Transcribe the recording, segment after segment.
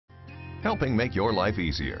helping make your life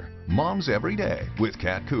easier. Moms Every Day with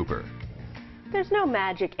Kat Cooper. There's no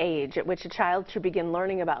magic age at which a child should begin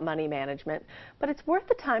learning about money management, but it's worth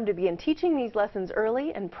the time to begin teaching these lessons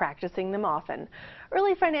early and practicing them often.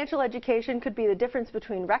 Early financial education could be the difference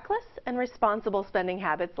between reckless and responsible spending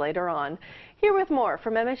habits later on. Here with more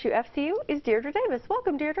from MSUFCU is Deirdre Davis.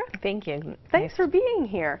 Welcome, Deirdre. Thank you. Thanks for being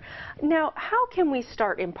here. Now, how can we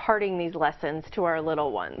start imparting these lessons to our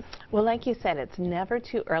little ones? Well, like you said, it's never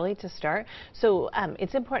too early to start. So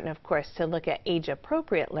it's important, of course, to look at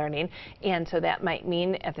age-appropriate learning. And so that might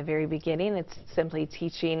mean at the very beginning, it's simply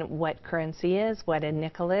teaching what currency is, what a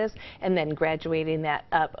nickel is, and then graduating that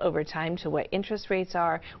up over time to what interest rates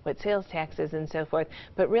are, what sales tax is, and so forth.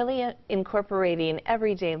 But really incorporating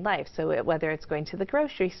everyday life, so whether it's going to the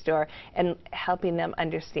grocery store and helping them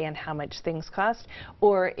understand how much things cost,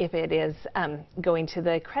 or if it is going to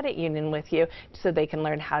the credit union with you so they can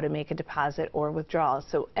learn how to make a deposit or withdrawal.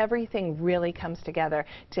 So everything really comes together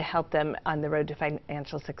to help them on the road to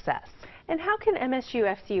financial success. And how can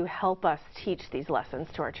MSUFCU help us teach these lessons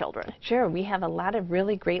to our children? Sure, we have a lot of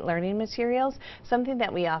really great learning materials. Something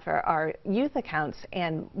that we offer are youth accounts,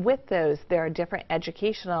 and with those there are different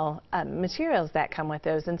educational materials that come with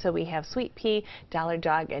those. And so we have Sweet Pea, Dollar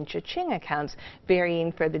Dog, and Cha-Ching accounts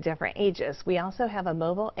varying for the different ages. We also have a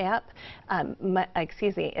mobile app,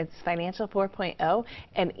 it's Financial 4.0,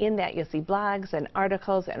 and in that you'll see blogs and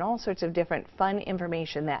articles and all sorts of different fun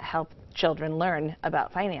information that help children learn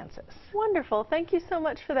about finances. Wonderful. Thank you so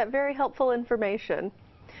much for that very helpful information.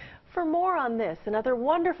 For more on this and other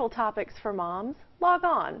wonderful topics for moms, log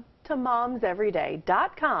on to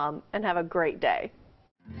MomsEveryday.com and have a great day.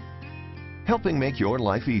 Helping make your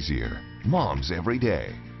life easier. Moms Every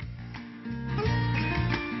Day.